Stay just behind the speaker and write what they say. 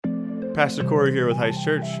Pastor Corey here with Heights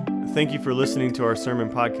Church. Thank you for listening to our sermon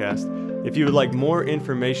podcast. If you would like more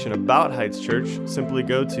information about Heights Church, simply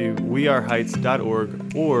go to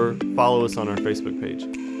weareheights.org or follow us on our Facebook page.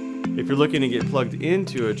 If you're looking to get plugged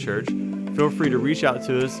into a church, feel free to reach out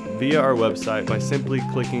to us via our website by simply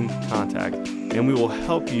clicking contact, and we will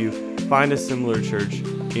help you find a similar church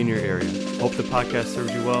in your area. Hope the podcast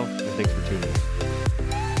serves you well, and thanks for tuning in.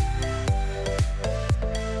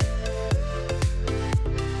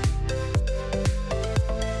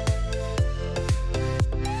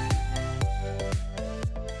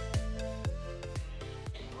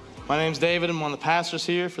 My name's David. I'm one of the pastors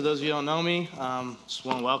here. For those of you who don't know me, just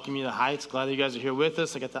want to welcome you to Heights. Glad that you guys are here with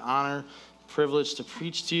us. I get the honor, privilege to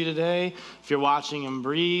preach to you today. If you're watching in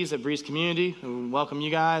Breeze, at Breeze Community, we welcome you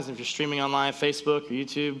guys. And if you're streaming online, Facebook or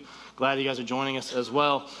YouTube, glad you guys are joining us as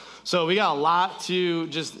well. So we got a lot to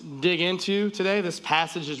just dig into today. This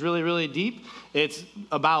passage is really, really deep. It's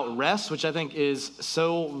about rest, which I think is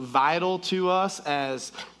so vital to us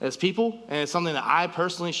as people. And it's something that I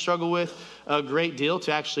personally struggle with a great deal,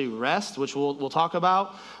 to actually rest, which we'll talk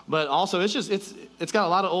about. But also it's got a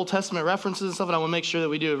lot of Old Testament references and stuff, and I want to make sure that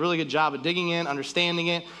we do a really good job at digging in, understanding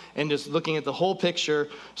it, and just looking at the whole picture.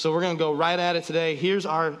 So we're going to go right at it today. Here's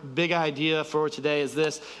our big idea for today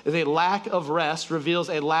is a lack of rest reveals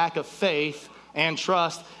a lack of faith and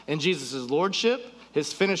trust in Jesus' lordship,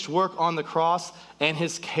 his finished work on the cross, and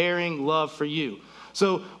his caring love for you.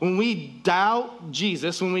 So when we doubt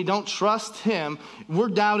Jesus, when we don't trust him, we're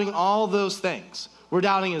doubting all those things. We're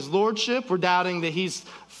doubting his lordship. We're doubting that he's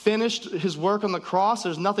finished his work on the cross.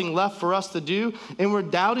 There's nothing left for us to do. And we're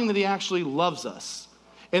doubting that he actually loves us.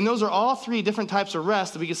 And those are all three different types of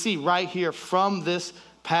rest that we can see right here from this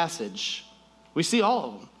passage. We see all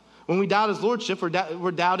of them. When we doubt his lordship,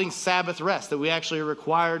 we're doubting Sabbath rest, that we actually are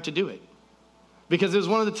required to do it, because it was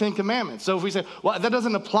one of the 10 commandments. So if we say, well, that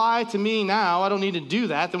doesn't apply to me now, I don't need to do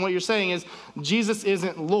that, then what you're saying is Jesus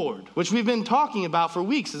isn't Lord, which we've been talking about for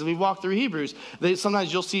weeks as we've walked through Hebrews. That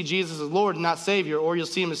sometimes you'll see Jesus as Lord and not Savior, or you'll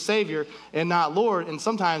see him as Savior and not Lord, and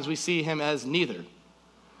sometimes we see him as neither.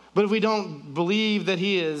 But if we don't believe that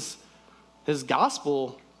he is his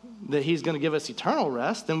gospel, that he's going to give us eternal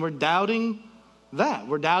rest, then we're doubting that.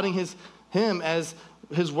 We're doubting him as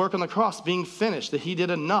his work on the cross being finished, that he did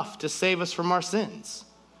enough to save us from our sins.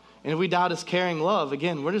 And if we doubt his caring love,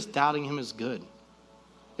 again, we're just doubting him as good.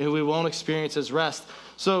 And we won't experience his rest.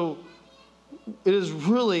 So it is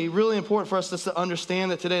really, really important for us just to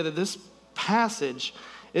understand that today, that this passage,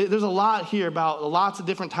 there's a lot here about lots of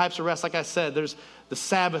different types of rest. Like I said, there's the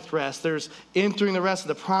Sabbath rest. There's entering the rest of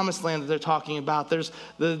the promised land that they're talking about. There's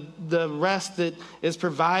the rest that is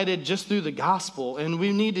provided just through the gospel. And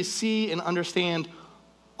we need to see and understand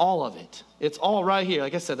all of it. It's all right here.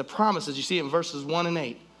 Like I said, the promises, you see it in verses 1 and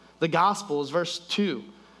 8. The gospel is verse 2.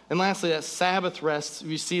 And lastly, that Sabbath rest,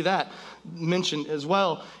 you see that mentioned as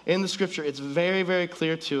well in the scripture. It's very, very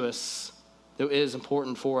clear to us that it is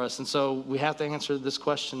important for us. And so we have to answer this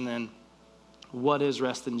question then. What is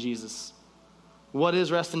rest in Jesus? What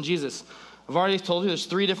is rest in Jesus? I've already told you there's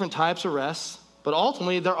 3 different types of rest. But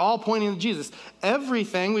ultimately, they're all pointing to Jesus.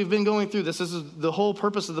 Everything we've been going through, this is the whole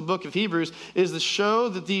purpose of the book of Hebrews, is to show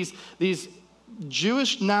that these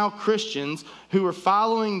Jewish now Christians who were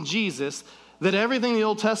following Jesus, that everything the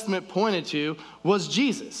Old Testament pointed to was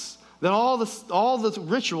Jesus. That all the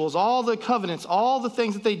rituals, all the covenants, all the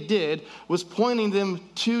things that they did was pointing them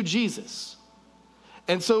to Jesus.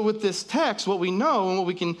 And so with this text, what we know and what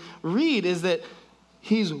we can read is that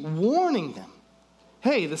he's warning them.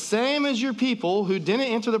 Hey, the same as your people who didn't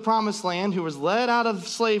enter the promised land, who was led out of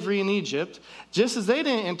slavery in Egypt, just as they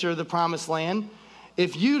didn't enter the promised land,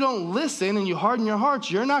 if you don't listen and you harden your hearts,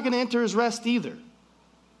 you're not going to enter his rest either.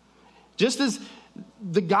 Just as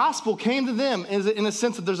the gospel came to them in a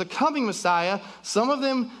sense that there's a coming Messiah, some of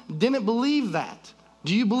them didn't believe that.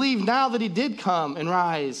 Do you believe now that he did come and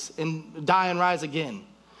rise and die and rise again?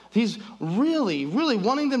 He's really, really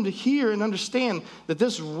wanting them to hear and understand that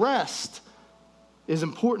this rest is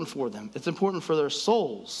important for them. It's important for their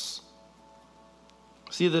souls.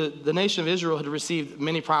 See, the nation of Israel had received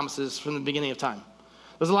many promises from the beginning of time.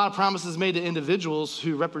 There's a lot of promises made to individuals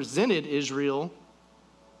who represented Israel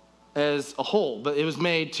as a whole, but it was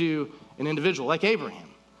made to an individual like Abraham.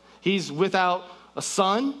 He's without a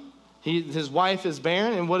son. His wife is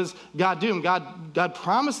barren, and what does God do? God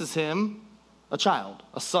promises him a child,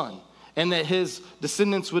 a son, and that his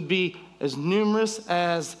descendants would be as numerous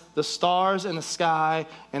as the stars in the sky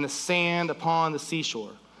and the sand upon the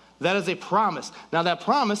seashore. That is a promise. Now that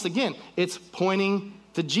promise, again, it's pointing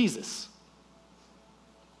to Jesus.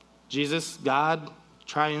 Jesus, God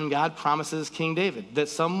triune God promises King David that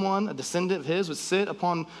someone, a descendant of his, would sit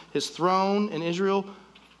upon his throne in Israel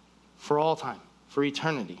for all time, for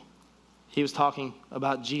eternity. He was talking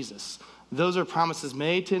about Jesus. Those are promises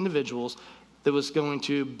made to individuals that was going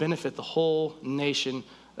to benefit the whole nation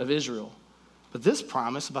of Israel. But this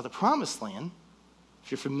promise about the promised land,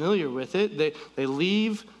 if you're familiar with it, they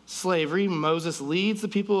leave slavery. Moses leads the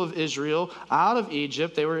people of Israel out of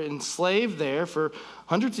Egypt. They were enslaved there for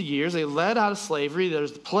hundreds of years. They led out of slavery.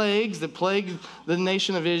 There's the plagues that plagued the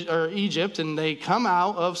nation of Egypt, and they come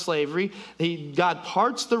out of slavery. God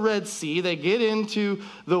parts the Red Sea. They get into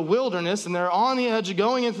the wilderness, and they're on the edge of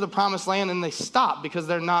going into the promised land, and they stop because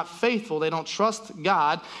they're not faithful. They don't trust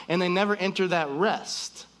God, and they never enter that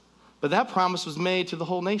rest. But that promise was made to the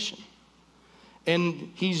whole nation.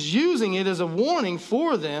 And he's using it as a warning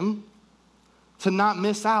for them to not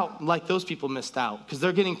miss out like those people missed out, because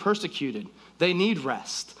they're getting persecuted. They need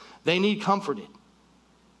rest. They need comforted.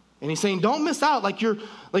 And he's saying, don't miss out like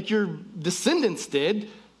your descendants did.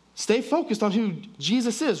 Stay focused on who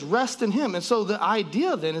Jesus is. Rest in him. And so the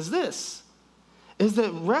idea then is this, is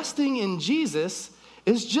that resting in Jesus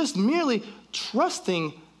is just merely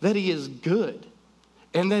trusting that he is good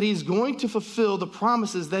and that he's going to fulfill the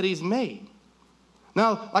promises that he's made.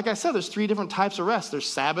 Now, like I said, there's 3 different types of rest. There's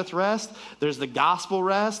Sabbath rest. There's the gospel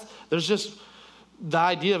rest. There's just the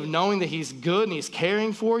idea of knowing that he's good and he's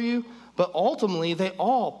caring for you. But ultimately, they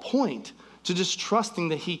all point to just trusting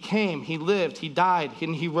that he came, he lived, he died,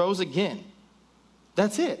 and he rose again.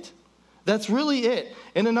 That's it. That's really it.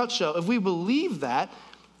 In a nutshell, if we believe that,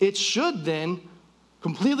 it should then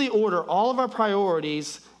completely order all of our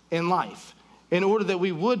priorities in life in order that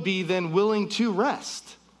we would be then willing to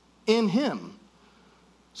rest in him.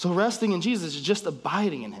 So resting in Jesus is just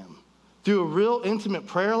abiding in him. Through a real intimate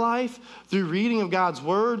prayer life, through reading of God's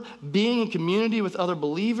word, being in community with other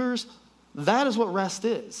believers, that is what rest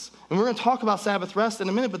is. And we're going to talk about Sabbath rest in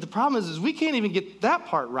a minute, but the problem is we can't even get that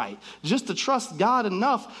part right. Just to trust God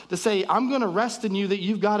enough to say, I'm going to rest in you that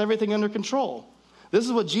you've got everything under control. This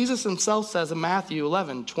is what Jesus himself says in Matthew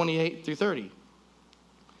 11, 28 through 30.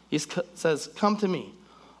 He says, come to me,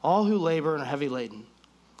 all who labor and are heavy laden.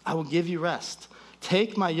 I will give you rest.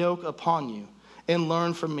 Take my yoke upon you and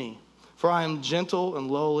learn from me, for I am gentle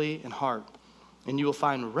and lowly in heart, and you will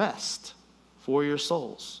find rest for your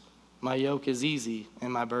souls. My yoke is easy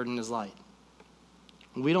and my burden is light.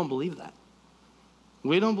 We don't believe that.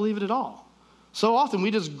 We don't believe it at all. So often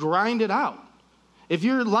we just grind it out. If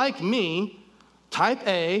you're like me, type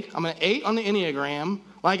A, I'm an 8 on the Enneagram,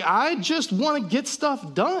 like I just want to get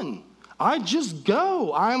stuff done. I just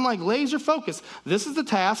go. I'm like laser focused. This is the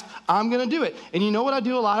task. I'm going to do it. And you know what I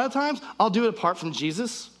do a lot of times? I'll do it apart from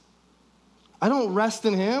Jesus. I don't rest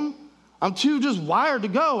in him. I'm too just wired to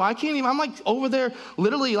go. I can't even, I'm like over there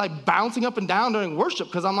literally like bouncing up and down during worship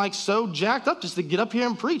because I'm like so jacked up just to get up here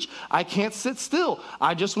and preach. I can't sit still.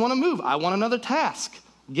 I just want to move. I want another task.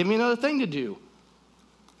 Give me another thing to do.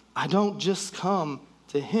 I don't just come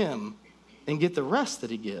to him and get the rest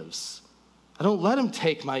that he gives. I don't let him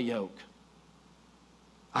take my yoke.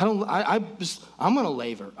 I'm going to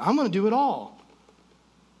labor. I'm going to do it all.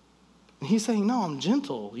 And he's saying, no, I'm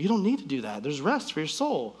gentle. You don't need to do that. There's rest for your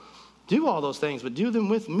soul. Do all those things, but do them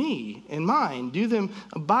with me in mind. Do them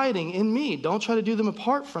abiding in me. Don't try to do them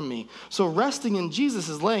apart from me. So resting in Jesus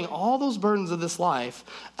is laying all those burdens of this life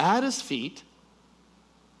at his feet.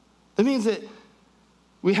 That means that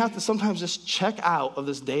we have to sometimes just check out of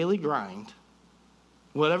this daily grind,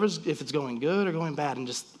 if it's going good or going bad, and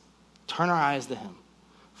just turn our eyes to him.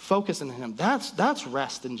 Focus on him. That's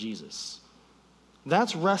rest in Jesus.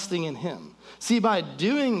 That's resting in him. See, by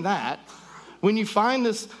doing that, when you find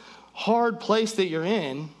this hard place that you're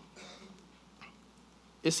in,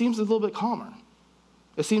 it seems a little bit calmer.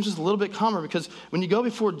 It seems just a little bit calmer because when you go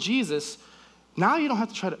before Jesus, now you don't have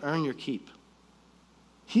to try to earn your keep.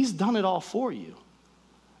 He's done it all for you.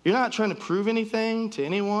 You're not trying to prove anything to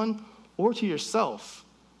anyone or to yourself.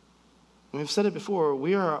 We've said it before,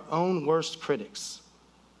 we are our own worst critics.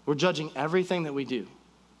 We're judging everything that we do.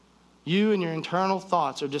 You and your internal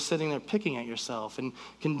thoughts are just sitting there picking at yourself and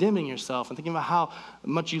condemning yourself and thinking about how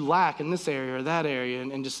much you lack in this area or that area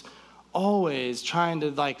and just always trying to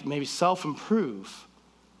like maybe self-improve.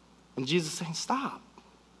 And Jesus is saying, stop.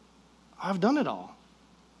 I've done it all.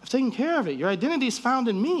 I've taken care of it. Your identity is found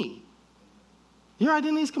in me. Your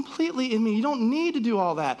identity is completely in me. You don't need to do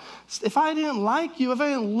all that. If I didn't like you, if I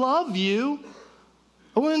didn't love you,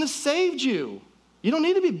 I wouldn't have saved you. You don't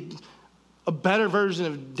need to be a better version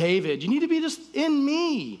of David. You need to be just in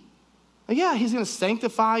me. Yeah, he's going to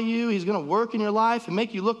sanctify you. He's going to work in your life and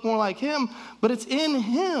make you look more like him, but it's in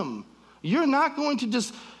him. You're not going to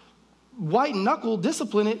just white knuckle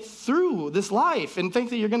discipline it through this life and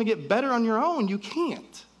think that you're going to get better on your own. You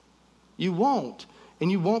can't. You won't.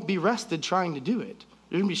 And you won't be rested trying to do it.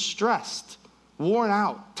 You're going to be stressed, worn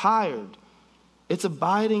out, tired. It's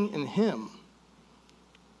abiding in him.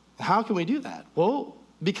 How can we do that? Well,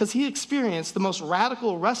 because he experienced the most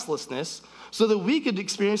radical restlessness so that we could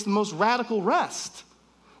experience the most radical rest.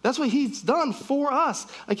 That's what he's done for us.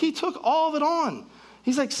 Like, he took all of it on.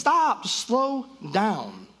 He's like, stop, just slow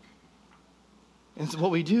down. And so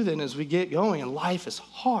what we do then is we get going, and life is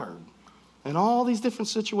hard. And all these different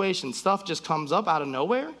situations, stuff just comes up out of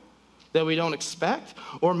nowhere that we don't expect.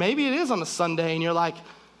 Or maybe it is on a Sunday, and you're like,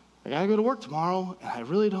 I got to go to work tomorrow, and I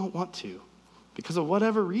really don't want to. Because of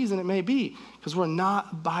whatever reason it may be, because we're not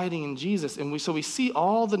abiding in Jesus. And so we see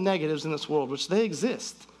all the negatives in this world, which they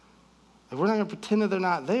exist. And we're not going to pretend that they're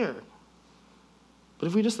not there. But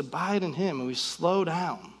if we just abide in him and we slow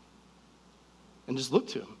down and just look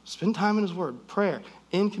to him, spend time in his word, prayer,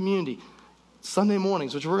 in community, Sunday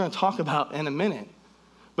mornings, which we're going to talk about in a minute.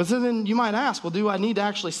 But then you might ask, well, do I need to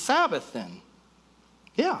actually Sabbath then?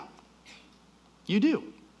 Yeah, you do.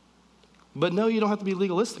 But no, you don't have to be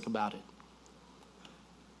legalistic about it.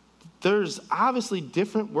 There's obviously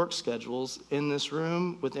different work schedules in this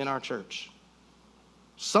room within our church.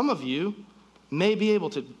 Some of you may be able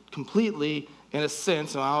to completely, in a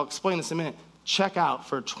sense, and I'll explain this in a minute, check out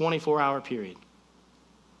for a 24-hour period.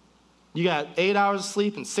 You got 8 hours of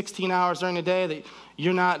sleep and 16 hours during the day that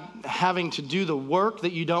you're not having to do the work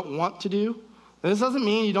that you don't want to do. And this doesn't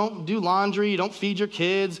mean you don't do laundry, you don't feed your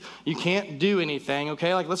kids, you can't do anything,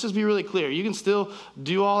 okay? Like, let's just be really clear. You can still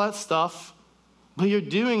do all that stuff, but you're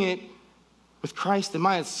doing it with Christ in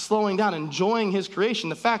mind, slowing down, enjoying his creation.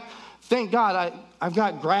 The fact, thank God, I've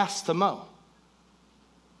got grass to mow.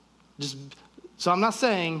 So I'm not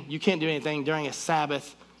saying you can't do anything during a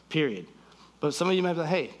Sabbath period. But some of you might be like,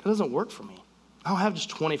 hey, that doesn't work for me. I don't have just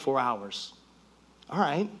 24 hours. All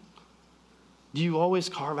right. Do you always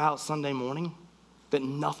carve out Sunday morning that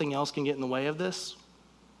nothing else can get in the way of this?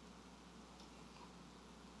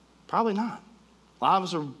 Probably not. A lot of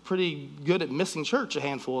us are pretty good at missing church a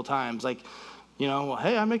handful of times. Like, hey,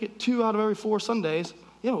 I make it 2 out of every 4 Sundays.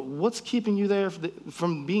 What's keeping you there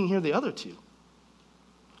from being here the other 2?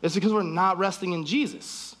 It's because we're not resting in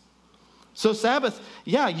Jesus. So Sabbath,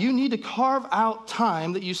 yeah, you need to carve out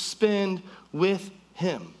time that you spend with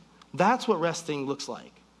him. That's what resting looks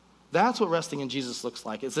like. That's what resting in Jesus looks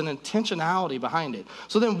like. It's an intentionality behind it.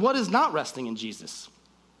 So then what is not resting in Jesus?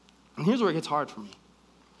 And here's where it gets hard for me.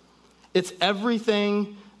 It's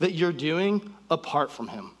everything that you're doing apart from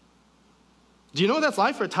him. Do you know what that's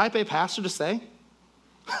like for a type A pastor to say?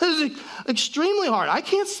 It's extremely hard. I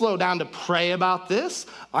can't slow down to pray about this.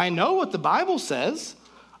 I know what the Bible says.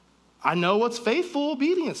 I know what's faithful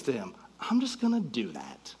obedience to him. I'm just going to do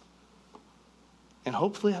that. And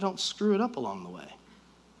hopefully I don't screw it up along the way.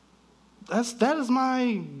 That is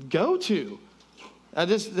my go-to.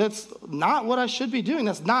 That's not what I should be doing.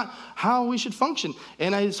 That's not how we should function.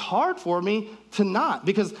 And it's hard for me to not,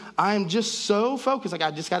 because I'm just so focused. Like, I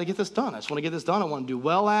just got to get this done. I just want to get this done. I want to do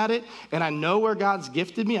well at it. And I know where God's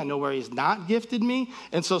gifted me. I know where he's not gifted me.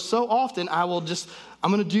 And so often I'm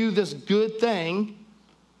going to do this good thing.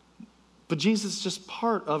 But Jesus is just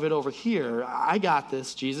part of it over here. I got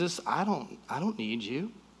this, Jesus. I don't need you.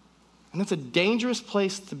 And that's a dangerous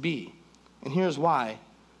place to be. And here's why.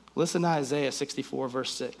 Listen to Isaiah 64,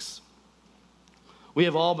 verse 6. We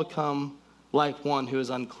have all become like one who is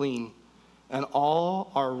unclean, and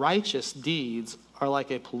all our righteous deeds are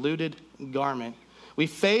like a polluted garment. We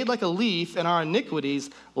fade like a leaf, and our iniquities,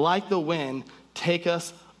 like the wind, take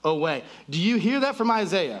us away. Do you hear that from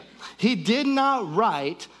Isaiah? He did not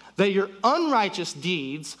write that your unrighteous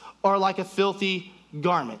deeds are like a filthy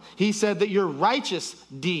garment. He said that your righteous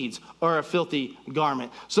deeds are a filthy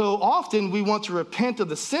garment. So often we want to repent of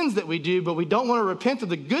the sins that we do, but we don't want to repent of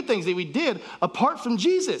the good things that we did apart from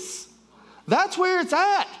Jesus. That's where it's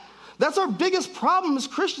at. That's our biggest problem as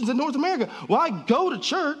Christians in North America. Well, I go to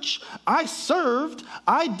church, I served,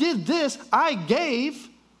 I did this, I gave,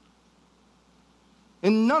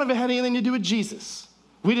 and none of it had anything to do with Jesus.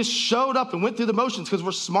 We just showed up and went through the motions because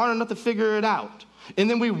we're smart enough to figure it out. And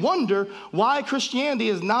then we wonder why Christianity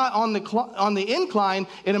is not on the incline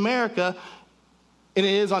in America, and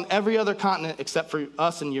it is on every other continent except for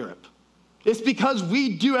us in Europe. It's because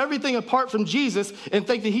we do everything apart from Jesus and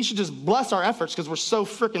think that he should just bless our efforts because we're so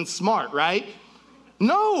freaking smart, right?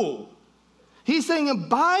 No. He's saying,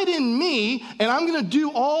 abide in me, and I'm going to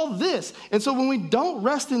do all this. And so when we don't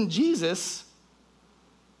rest in Jesus,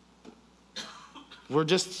 we're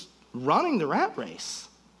just running the rat race.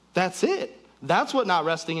 That's it. That's what not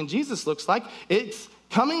resting in Jesus looks like. It's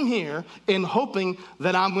coming here and hoping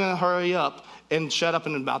that I'm going to hurry up and shut up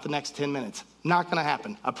in about the next 10 minutes. Not going to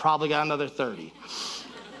happen. I probably got another 30.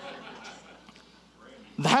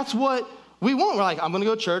 That's what we want. We're like, I'm going to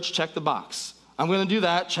go to church, check the box. I'm going to do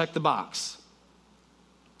that, check the box.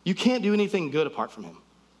 You can't do anything good apart from him.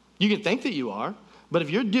 You can think that you are, but if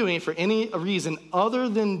you're doing it for any reason other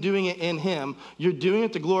than doing it in him, you're doing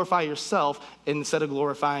it to glorify yourself instead of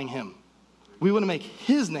glorifying him. We want to make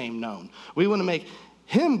his name known. We want to make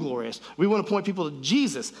him glorious. We want to point people to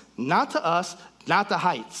Jesus, not to us, not to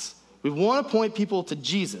Heights. We want to point people to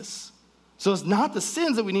Jesus. So it's not the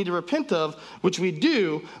sins that we need to repent of, which we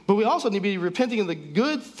do, but we also need to be repenting of the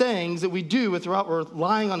good things that we do without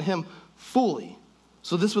relying on him fully.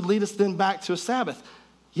 So this would lead us then back to a Sabbath.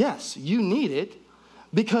 Yes, you need it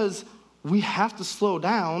because we have to slow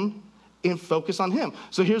down and focus on him.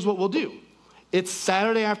 So here's what we'll do. It's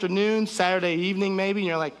Saturday afternoon, Saturday evening maybe, and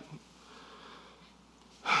you're like,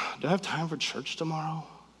 do I have time for church tomorrow?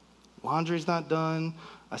 Laundry's not done.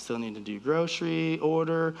 I still need to do grocery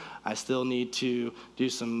order. I still need to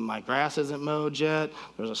do my grass isn't mowed yet.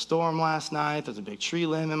 There was a storm last night. There's a big tree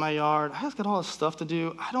limb in my yard. I just got all this stuff to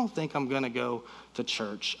do. I don't think I'm going to go to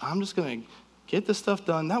church. I'm just going to get this stuff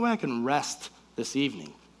done. That way I can rest this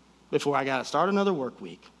evening before I got to start another work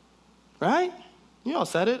week. Right? You all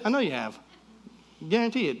said it. I know you have.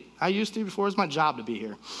 Guarantee it. I used to before. It's my job to be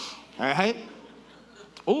here. All right?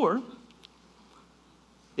 Or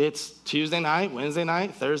it's Tuesday night, Wednesday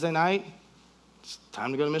night, Thursday night. It's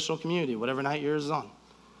time to go to missional community, whatever night yours is on.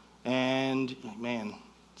 And, man,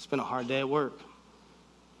 it's been a hard day at work.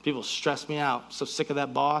 People stress me out. So sick of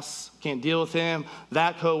that boss. Can't deal with him.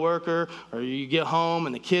 That coworker. Or you get home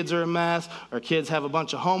and the kids are a mess. Or kids have a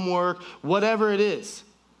bunch of homework. Whatever it is.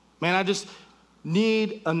 Man, I just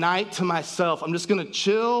need a night to myself. I'm just going to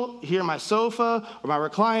chill here on my sofa or my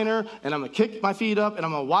recliner, and I'm going to kick my feet up, and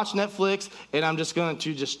I'm going to watch Netflix, and I'm just going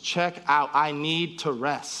to just check out. I need to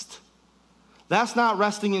rest. That's not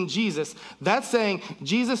resting in Jesus. That's saying,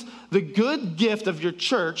 Jesus, the good gift of your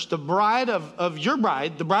church, the bride of your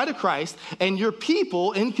bride, the bride of Christ, and your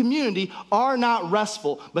people in community are not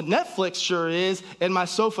restful. But Netflix sure is, and my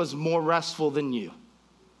sofa's more restful than you.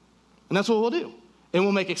 And that's what we'll do. And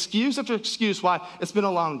we'll make excuse after excuse why it's been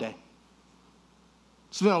a long day.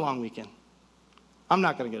 It's been a long weekend. I'm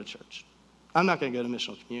not going to go to church. I'm not going to go to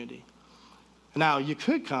missional community. Now, you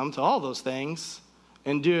could come to all those things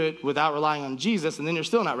and do it without relying on Jesus, and then you're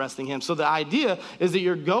still not resting him. So the idea is that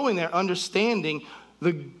you're going there understanding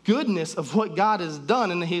the goodness of what God has done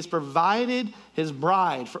and that he's provided his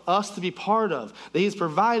bride for us to be part of, that he's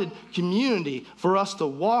provided community for us to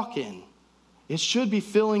walk in. It should be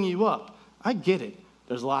filling you up. I get it.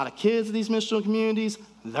 There's a lot of kids in these missional communities.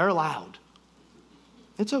 They're loud.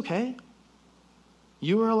 It's okay.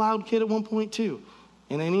 You were a loud kid at one point too.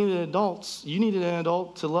 And they needed adults. You needed an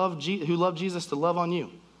adult who loved Jesus to love on you.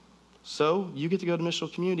 So you get to go to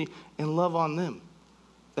missional community and love on them.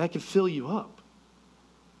 That can fill you up.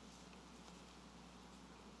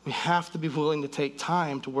 We have to be willing to take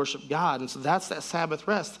time to worship God. And so that's that Sabbath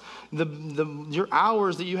rest. Your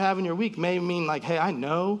hours that you have in your week may mean like, hey, I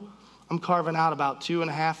know I'm carving out about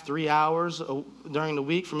 2.5, 3 hours during the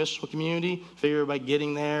week for missional community. Figure by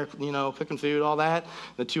getting there, cooking food, all that,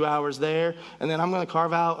 the 2 hours there. And then I'm going to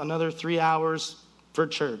carve out another 3 hours for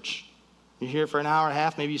church. You're here for an hour and a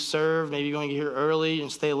half. Maybe you serve. Maybe you're going to get here early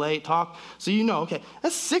and stay late, talk. So okay,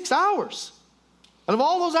 that's 6 hours. Out of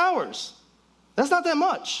all those hours, that's not that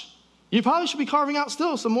much. You probably should be carving out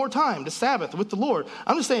still some more time to Sabbath with the Lord.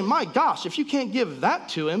 I'm just saying, my gosh, if you can't give that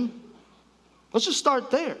to him, let's just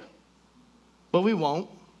start there. But we won't,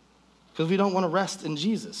 because we don't want to rest in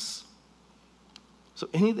Jesus. So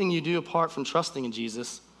anything you do apart from trusting in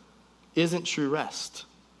Jesus isn't true rest.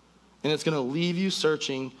 And it's going to leave you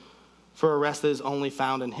searching for a rest that is only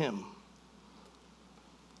found in him.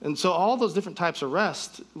 And so all those different types of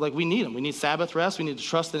rest, like we need them. We need Sabbath rest. We need to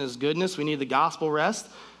trust in his goodness. We need the gospel rest.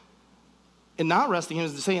 And not resting him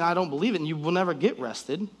is saying, I don't believe it, and you will never get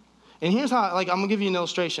rested. And here's how, I'm going to give you an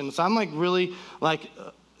illustration. So I'm really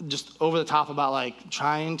just over the top about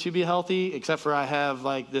trying to be healthy, except for I have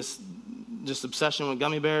this just obsession with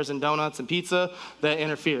gummy bears and donuts and pizza that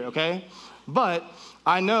interfere, okay? But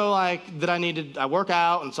I know that I work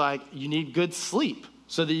out, and so you need good sleep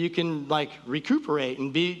so that you can recuperate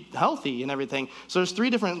and be healthy and everything. So there's 3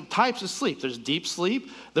 different types of sleep. There's deep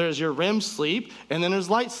sleep, there's your REM sleep, and then there's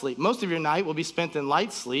light sleep. Most of your night will be spent in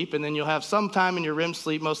light sleep, and then you'll have some time in your REM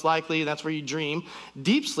sleep, most likely. That's where you dream.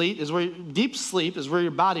 Deep sleep is where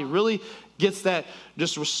your body really gets that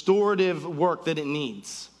just restorative work that it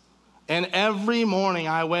needs. And every morning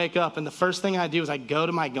I wake up, and the first thing I do is I go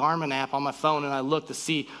to my Garmin app on my phone, and I look to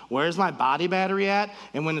see where's my body battery at.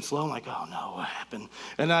 And when it's low, I'm like, oh no, what happened?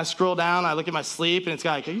 And then I scroll down, I look at my sleep, and it's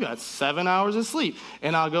got like, you got 7 hours of sleep.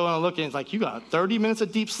 And I'll go and I'll look, and it's like, you got 30 minutes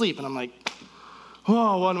of deep sleep. And I'm like,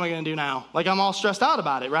 oh, what am I going to do now? Like, I'm all stressed out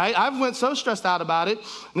about it, right? I've went so stressed out about it,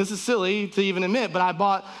 and this is silly to even admit, but I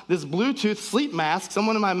bought this Bluetooth sleep mask.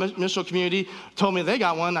 Someone in my missional community told me they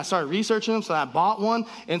got one. I started researching them, so I bought one,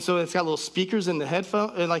 and so it's got little speakers in the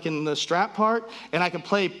headphone, like in the strap part, and I can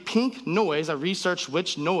play pink noise. I researched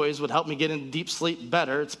which noise would help me get into deep sleep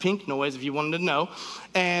better. It's pink noise, if you wanted to know.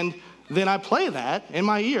 And then I play that in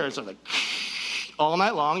my ears. So like all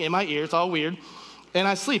night long in my ears, all weird. And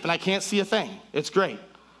I sleep, and I can't see a thing. It's great.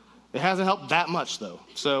 It hasn't helped that much, though.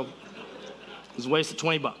 So it was a waste of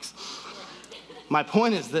 $20. My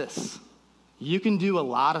point is this. You can do a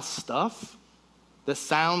lot of stuff that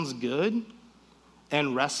sounds good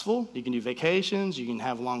and restful. You can do vacations. You can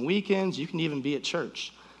have long weekends. You can even be at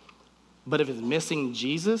church. But if it's missing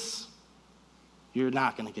Jesus, you're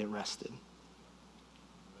not going to get rested.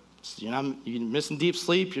 So you're missing deep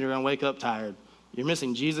sleep. You're going to wake up tired. You're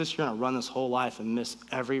missing Jesus, you're going to run this whole life and miss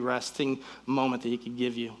every resting moment that he could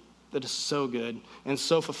give you that is so good and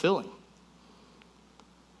so fulfilling.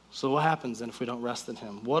 So what happens then if we don't rest in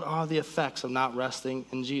him? What are the effects of not resting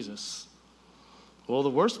in Jesus? Well, the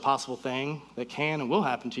worst possible thing that can and will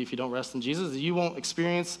happen to you if you don't rest in Jesus is you won't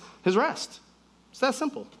experience his rest. It's that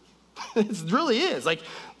simple. It really is. Like,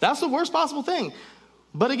 that's the worst possible thing.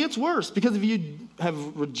 But it gets worse because if you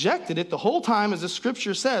have rejected it the whole time, as the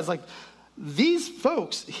scripture says, like, these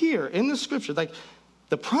folks here in the scripture, like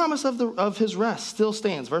the promise of his rest still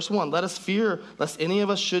stands. Verse 1, let us fear lest any of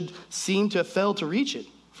us should seem to have failed to reach it.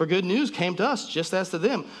 For good news came to us just as to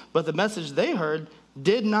them. But the message they heard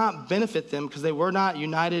did not benefit them because they were not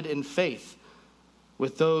united in faith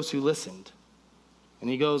with those who listened. And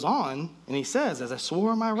he goes on and he says, as I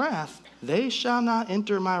swore in my wrath, they shall not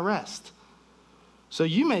enter my rest. So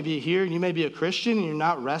you may be here and you may be a Christian and you're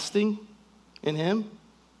not resting in him.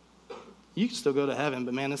 You can still go to heaven,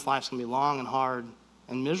 but man, this life's going to be long and hard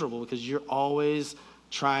and miserable because you're always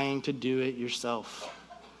trying to do it yourself.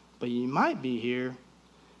 But you might be here,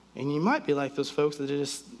 and you might be like those folks that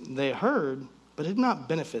they heard, but it did not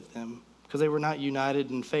benefit them because they were not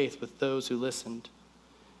united in faith with those who listened.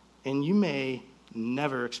 And you may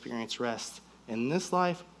never experience rest in this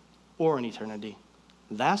life or in eternity.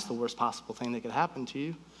 That's the worst possible thing that could happen to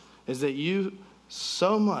you, is that you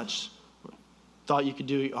so much thought you could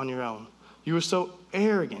do it on your own. You were so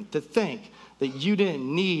arrogant to think that you didn't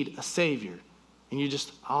need a Savior. And you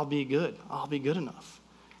just, I'll be good enough.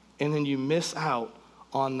 And then you miss out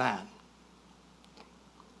on that.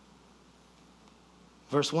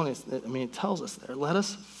 Verse 1, it tells us there, let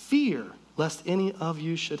us fear lest any of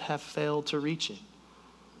you should have failed to reach it.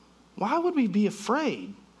 Why would we be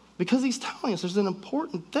afraid? Because he's telling us there's an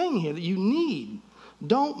important thing here that you need.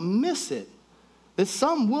 Don't miss it. That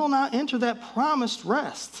some will not enter that promised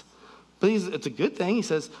rest. But it's a good thing. He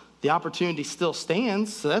says the opportunity still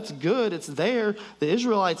stands, so that's good. It's there. The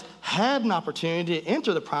Israelites had an opportunity to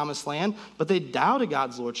enter the promised land, but they doubted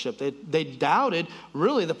God's lordship. They doubted,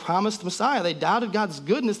 really, the promised Messiah. They doubted God's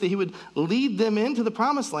goodness that he would lead them into the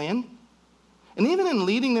promised land. And even in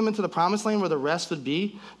leading them into the promised land where the rest would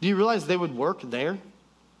be, do you realize they would work there?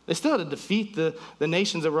 They still had to defeat the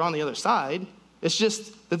nations that were on the other side. It's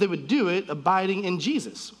just that they would do it abiding in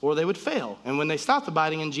Jesus, or they would fail. And when they stopped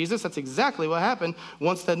abiding in Jesus, that's exactly what happened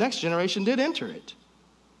once the next generation did enter it.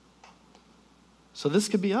 So this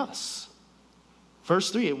could be us. Verse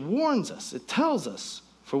 3, it warns us, it tells us,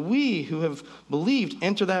 for we who have believed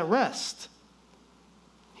enter that rest.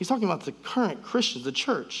 He's talking about the current Christians, the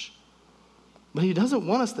church. But he doesn't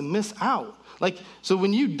want us to miss out. So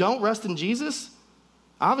when you don't rest in Jesus,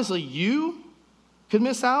 obviously you could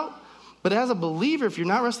miss out. But as a believer, if you're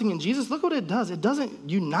not resting in Jesus, look what it does. It doesn't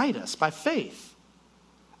unite us by faith.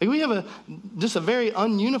 We have just a very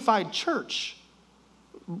ununified church.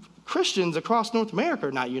 Christians across North America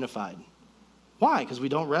are not unified. Why? Because we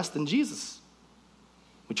don't rest in Jesus.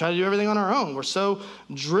 We try to do everything on our own. We're so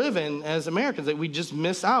driven as Americans that we just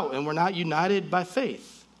miss out and we're not united by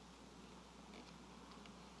faith.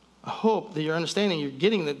 I hope that you're understanding, you're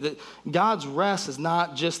getting that God's rest is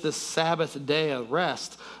not just this Sabbath day of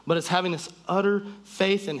rest, but it's having this utter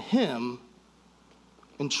faith in him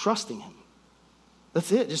and trusting him.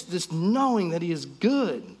 That's it, just knowing that he is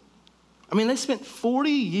good. I mean, they spent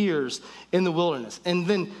 40 years in the wilderness and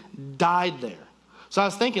then died there. So I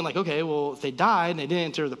was thinking okay, well, if they died and they didn't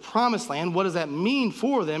enter the promised land, what does that mean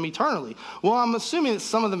for them eternally? Well, I'm assuming that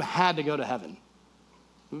some of them had to go to heaven.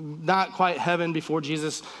 not quite heaven before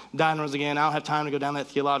Jesus died and rose again. I don't have time to go down that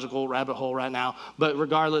theological rabbit hole right now. But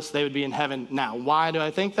regardless, they would be in heaven now. Why do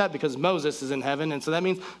I think that? Because Moses is in heaven. And so that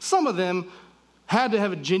means some of them had to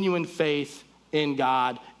have a genuine faith in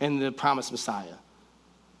God and the promised Messiah.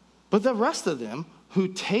 But the rest of them who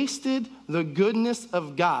tasted the goodness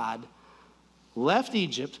of God, left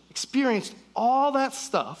Egypt, experienced all that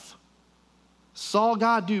stuff, saw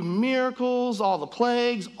God do miracles, all the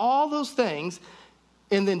plagues, all those things,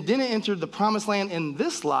 and then didn't enter the promised land in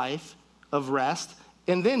this life of rest,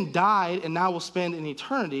 and then died and now will spend an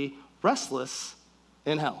eternity restless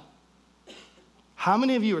in hell. How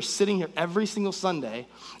many of you are sitting here every single Sunday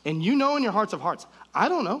and you know in your hearts of hearts, I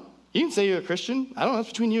don't know. You can say you're a Christian. I don't know. It's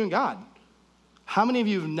between you and God. How many of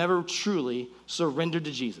you have never truly surrendered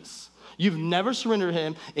to Jesus? You've never surrendered to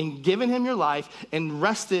him and given him your life and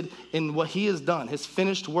rested in what he has done, his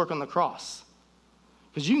finished work on the cross.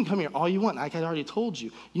 Because you can come here all you want. Like I already told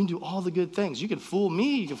you, you can do all the good things. You can fool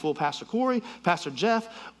me. You can fool Pastor Corey, Pastor Jeff,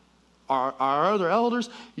 our other elders.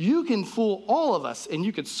 You can fool all of us, and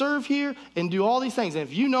you could serve here and do all these things. And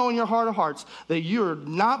if you know in your heart of hearts that you're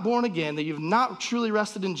not born again, that you've not truly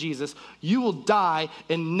rested in Jesus, you will die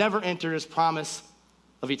and never enter his promise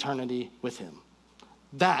of eternity with him.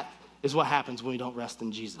 That is what happens when we don't rest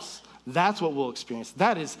in Jesus. That's what we'll experience.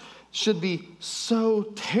 Should be so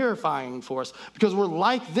terrifying for us because we're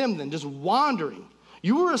like them then, just wandering.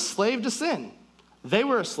 You were a slave to sin. They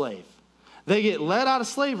were a slave. They get led out of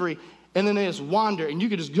slavery and then they just wander, and you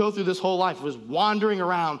could just go through this whole life just wandering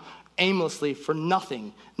around aimlessly for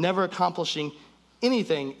nothing, never accomplishing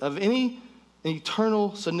anything of any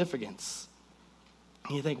eternal significance.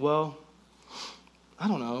 And you think, well, I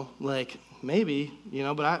don't know, like maybe,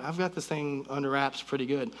 but I've got this thing under wraps pretty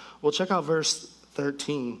good. Well, check out verse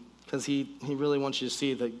 13, because he really wants you to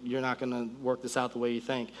see that you're not going to work this out the way you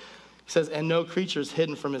think. He says, and no creature is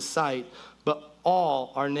hidden from his sight, but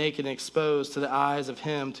all are naked and exposed to the eyes of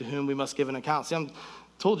him to whom we must give an account. See, I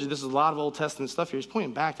told you this is a lot of Old Testament stuff here. He's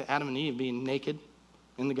pointing back to Adam and Eve being naked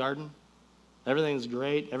in the garden. Everything's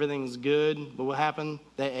great. Everything's good. But what happened?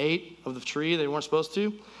 They ate of the tree they weren't supposed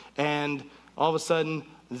to. And all of a sudden,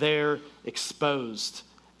 they're exposed.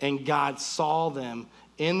 And God saw them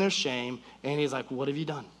in their shame. And he's like, what have you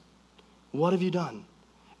done? What have you done?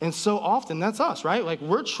 And so often, that's us, right? Like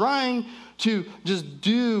we're trying to just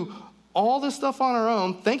do all this stuff on our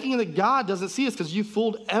own, thinking that God doesn't see us because you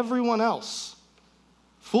fooled everyone else.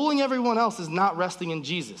 Fooling everyone else is not resting in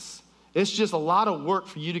Jesus. It's just a lot of work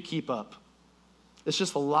for you to keep up. It's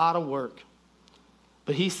just a lot of work.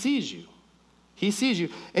 But he sees you. He sees you.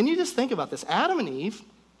 And you just think about this. Adam and Eve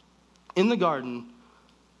in the garden,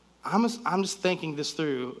 I'm just thinking this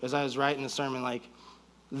through as I was writing the sermon, like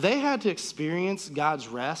they had to experience God's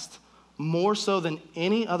rest more so than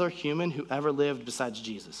any other human who ever lived besides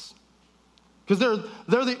Jesus. Because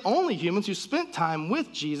they're the only humans who spent time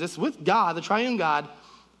with Jesus, with God, the triune God,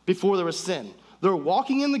 before there was sin. They're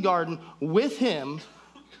walking in the garden with him.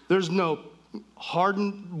 There's no hard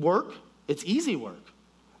work. It's easy work.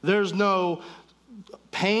 There's no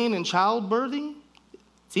pain in childbirthing.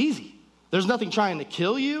 It's easy. There's nothing trying to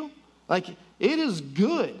kill you. Like, it is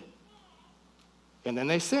good. And then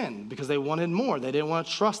they sinned because they wanted more. They didn't want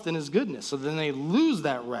to trust in his goodness. So then they lose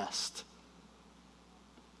that rest.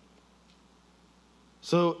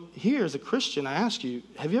 So here, as a Christian, I ask you,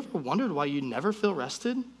 have you ever wondered why you never feel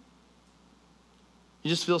rested? You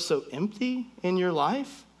just feel so empty in your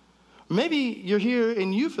life? Maybe you're here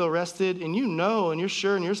and you feel rested and you know and you're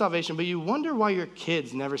sure in your salvation, but you wonder why your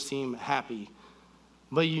kids never seem happy.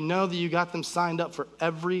 But you know that you got them signed up for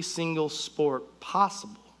every single sport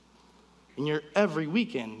possible. And you're every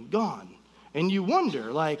weekend gone. And you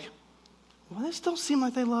wonder, like, well, this don't seem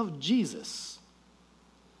like they love Jesus.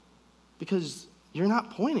 Because you're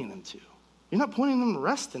not pointing them to. You're not pointing them to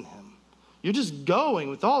rest in him. You're just going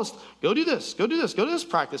with all this. Go do this. Go do this. Go to this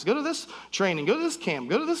practice. Go to this training. Go to this camp.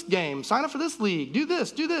 Go to this game. Sign up for this league. Do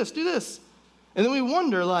this. Do this. Do this. And then we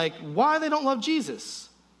wonder, like, why they don't love Jesus.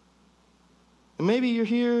 And maybe you're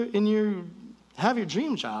here and you have your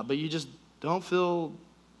dream job, but you just don't feel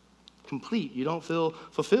complete. You don't feel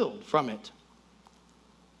fulfilled from it.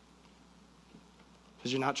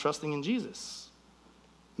 Because you're not trusting in Jesus.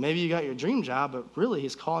 Maybe you got your dream job, but really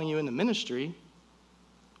he's calling you into ministry,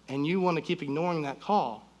 and you want to keep ignoring that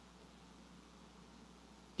call.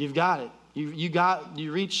 You've got it.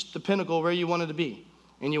 You reached the pinnacle where you wanted to be,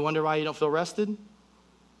 and you wonder why you don't feel rested?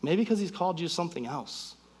 Maybe because he's called you something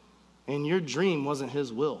else, and your dream wasn't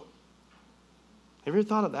his will. Have you ever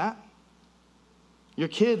thought of that? Your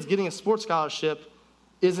kids getting a sports scholarship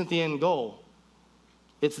isn't the end goal.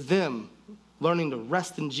 It's them learning to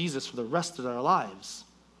rest in Jesus for the rest of their lives.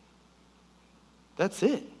 That's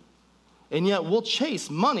it. And yet we'll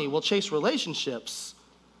chase money, we'll chase relationships,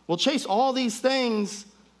 we'll chase all these things,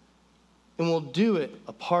 and we'll do it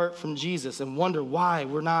apart from Jesus and wonder why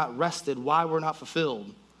we're not rested, why we're not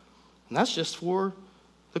fulfilled. And that's just for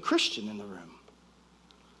the Christian in the room.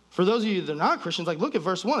 For those of you that are not Christians, like look at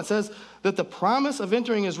verse 1. It says that the promise of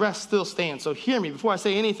entering his rest still stands. So hear me before I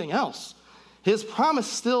say anything else. His promise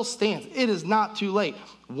still stands. It is not too late.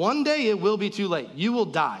 One day it will be too late. You will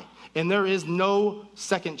die, and there is no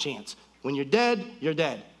second chance. When you're dead, you're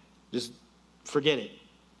dead. Just forget it.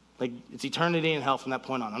 Like, it's eternity in hell from that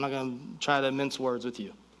point on. I'm not going to try to mince words with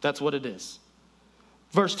you. That's what it is.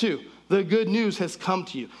 Verse 2, the good news has come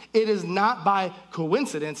to you. It is not by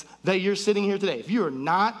coincidence that you're sitting here today. If you are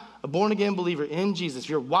not a born-again believer in Jesus, if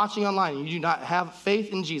you're watching online and you do not have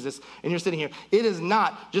faith in Jesus and you're sitting here, it is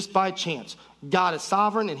not just by chance. God is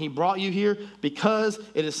sovereign, and he brought you here because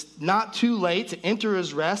it is not too late to enter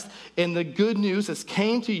his rest, and the good news has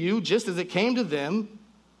came to you just as it came to them.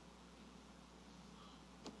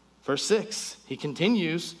 Verse 6, he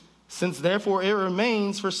continues, since therefore it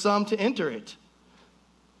remains for some to enter it.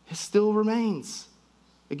 It still remains.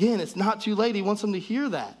 Again, it's not too late. He wants them to hear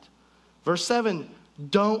that. Verse 7,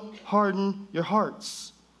 don't harden your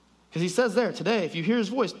hearts. Because he says there today, if you hear his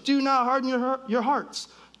voice, do not harden your hearts.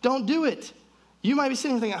 Don't do it. You might be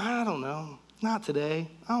sitting there thinking, I don't know, not today.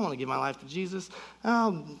 I don't want to give my life to Jesus.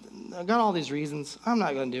 I got all these reasons. I'm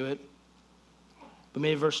not going to do it. But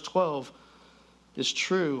maybe verse 12 is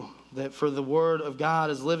true, that for the word of God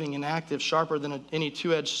is living and active, sharper than any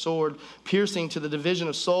two-edged sword, piercing to the division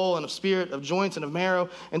of soul and of spirit, of joints and of marrow,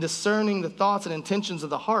 and discerning the thoughts and intentions of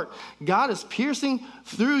the heart. God is piercing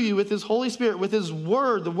through you with his Holy Spirit, with his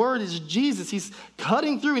word. The word is Jesus. He's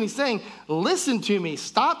cutting through and he's saying, listen to me.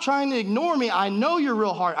 Stop trying to ignore me. I know your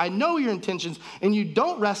real heart. I know your intentions, and you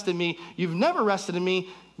don't rest in me. You've never rested in me.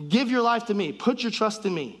 Give your life to me. Put your trust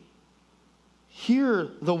in me. Hear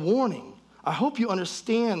the warning. I hope you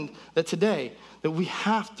understand that today, that we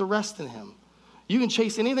have to rest in him. You can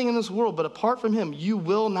chase anything in this world, but apart from him, you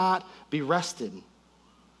will not be rested.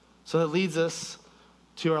 So that leads us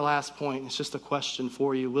to our last point. It's just a question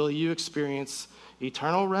for you. Will you experience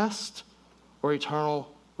eternal rest or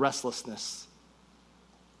eternal restlessness?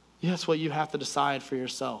 That's what you have to decide for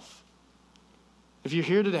yourself. If you're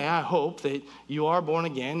here today, I hope that you are born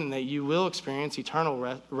again and that you will experience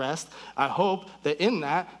eternal rest. I hope that in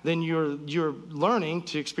that, then you're learning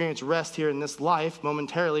to experience rest here in this life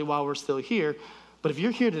momentarily while we're still here. But if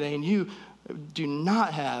you're here today and you do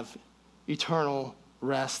not have eternal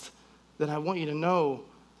rest, then I want you to know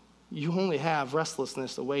you only have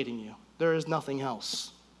restlessness awaiting you. There is nothing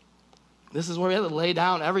else. This is where we have to lay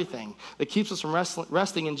down everything that keeps us from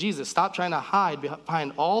resting in Jesus. Stop trying to hide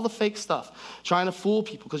behind all the fake stuff, trying to fool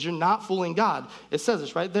people, because you're not fooling God. It says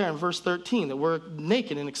this right there in verse 13, that we're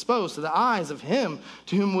naked and exposed to the eyes of him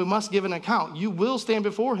to whom we must give an account. You will stand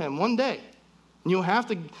before him one day, and you'll have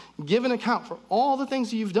to give an account for all the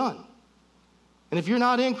things that you've done. And if you're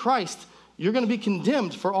not in Christ, you're going to be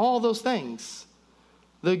condemned for all those things.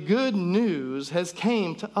 The good news has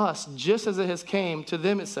came to us just as it has came to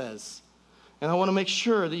them, it says. And I want to make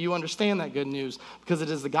sure that you understand that good news, because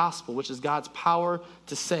it is the gospel, which is God's power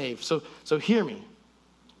to save. So hear me.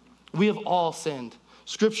 We have all sinned.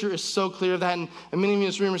 Scripture is so clear of that. And many of you in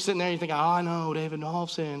this room are sitting there and you think, I know, David, all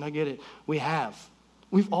have sinned. I get it. We have.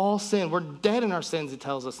 We've all sinned. We're dead in our sins, it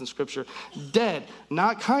tells us in Scripture. Dead,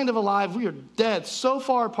 not kind of alive. We are dead, so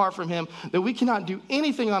far apart from him that we cannot do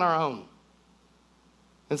anything on our own.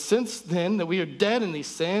 And since then that we are dead in these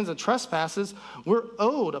sins and trespasses, we're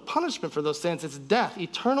owed a punishment for those sins. It's death,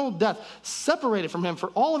 eternal death, separated from him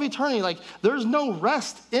for all of eternity. Like, there's no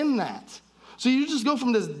rest in that. So you just go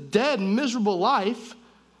from this dead, miserable life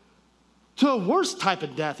to a worse type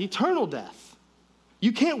of death, eternal death.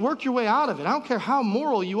 You can't work your way out of it. I don't care how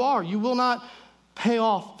moral you are. You will not pay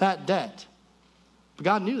off that debt. But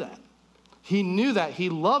God knew that. He knew that. He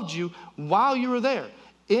loved you while you were there.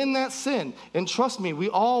 In that sin, and trust me, we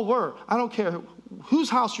all were. I don't care whose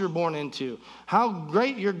house you were born into, how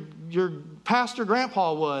great your pastor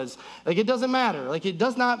grandpa was. Like, it doesn't matter. Like, it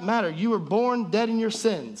does not matter. You were born dead in your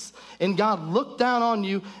sins. And God looked down on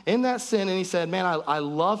you in that sin, and he said, man, I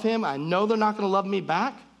love him. I know they're not going to love me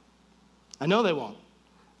back. I know they won't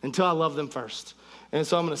until I love them first. And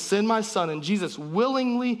so I'm going to send my son, and Jesus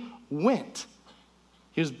willingly went.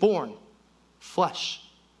 He was born, flesh,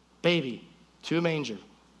 baby, to a manger.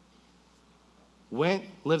 Went,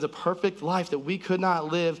 lived a perfect life that we could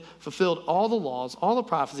not live, fulfilled all the laws, all the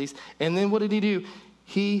prophecies, and then what did he do?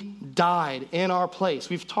 He died in our place.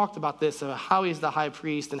 We've talked about this, how he's the high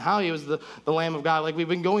priest and how he was the Lamb of God. Like, we've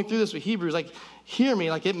been going through this with Hebrews. Like, hear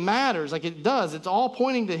me, like, it matters, like it does. It's all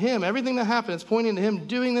pointing to him. Everything that happened is pointing to him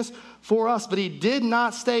doing this for us. But he did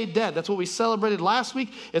not stay dead. That's what we celebrated last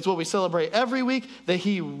week. It's what we celebrate every week, that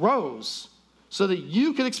he rose so that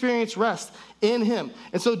you could experience rest in him.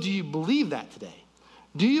 And so do you believe that today?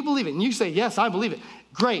 Do you believe it? And you say, yes, I believe it.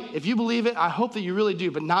 Great. If you believe it, I hope that you really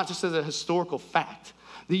do, but not just as a historical fact,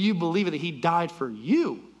 that you believe it, that he died for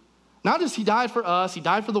you. Not just he died for us, he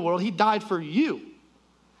died for the world, he died for you.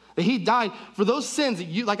 That he died for those sins that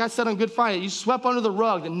you, like I said on Good Friday, you swept under the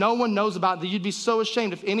rug that no one knows about, that you'd be so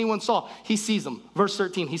ashamed if anyone saw. He sees them. Verse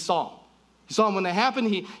 13, he saw them. He saw them when they happened.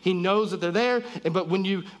 He knows that they're there. But when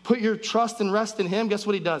you put your trust and rest in him, guess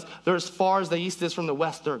what he does? They're as far as the east is from the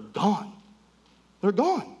west. They're gone. They're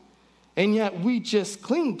gone. And yet we just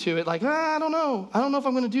cling to it like, I don't know. I don't know if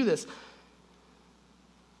I'm going to do this.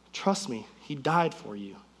 Trust me, he died for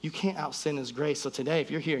you. You can't out-sin his grace. So today,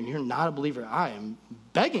 if you're here and you're not a believer, I am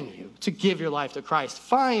begging you to give your life to Christ.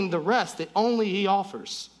 Find the rest that only he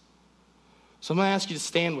offers. So I'm going to ask you to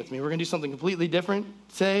stand with me. We're going to do something completely different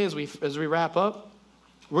today as we wrap up.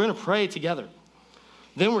 We're going to pray together.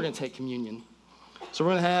 Then we're going to take communion. So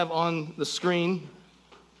we're going to have on the screen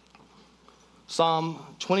Psalm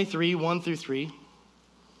 23, 1 through 3. And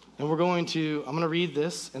I'm going to read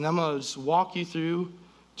this, and I'm going to just walk you through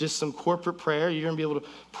just some corporate prayer. You're going to be able to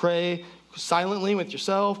pray silently with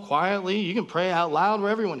yourself, quietly. You can pray out loud where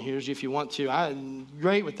everyone hears you if you want to. I'm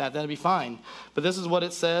great with that. That'd be fine. But this is what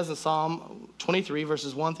it says in Psalm 23,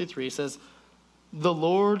 verses 1 through 3. It says, "The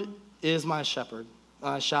Lord is my shepherd,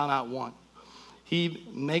 I shall not want. He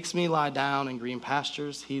makes me lie down in green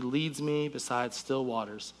pastures. He leads me beside still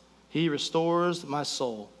waters. He restores my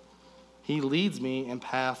soul. He leads me in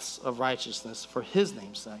paths of righteousness for his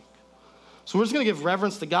name's sake." So we're just going to give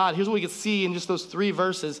reverence to God. Here's what we can see in just those 3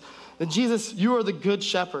 verses. That Jesus, you are the good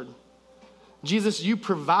shepherd. Jesus, you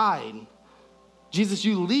provide. Jesus,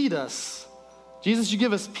 you lead us. Jesus, you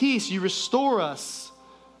give us peace. You restore us.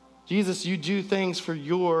 Jesus, you do things for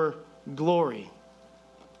your glory.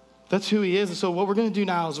 That's who he is. And so what we're going to do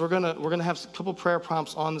now is we're going to have a couple prayer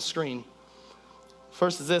prompts on the screen.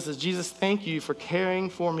 First is this, Jesus, thank you for caring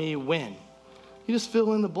for me when. You just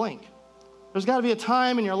fill in the blank. There's got to be a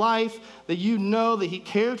time in your life that you know that he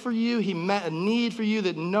cared for you, he met a need for you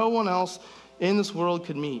that no one else in this world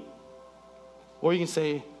could meet. Or you can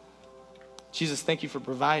say, Jesus, thank you for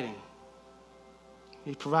providing.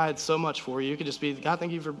 He provides so much for you. It could just be, God,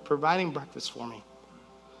 thank you for providing breakfast for me.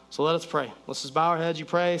 So let us pray. Let's just bow our heads. You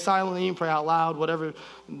pray silently, you pray out loud, whatever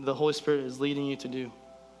the Holy Spirit is leading you to do.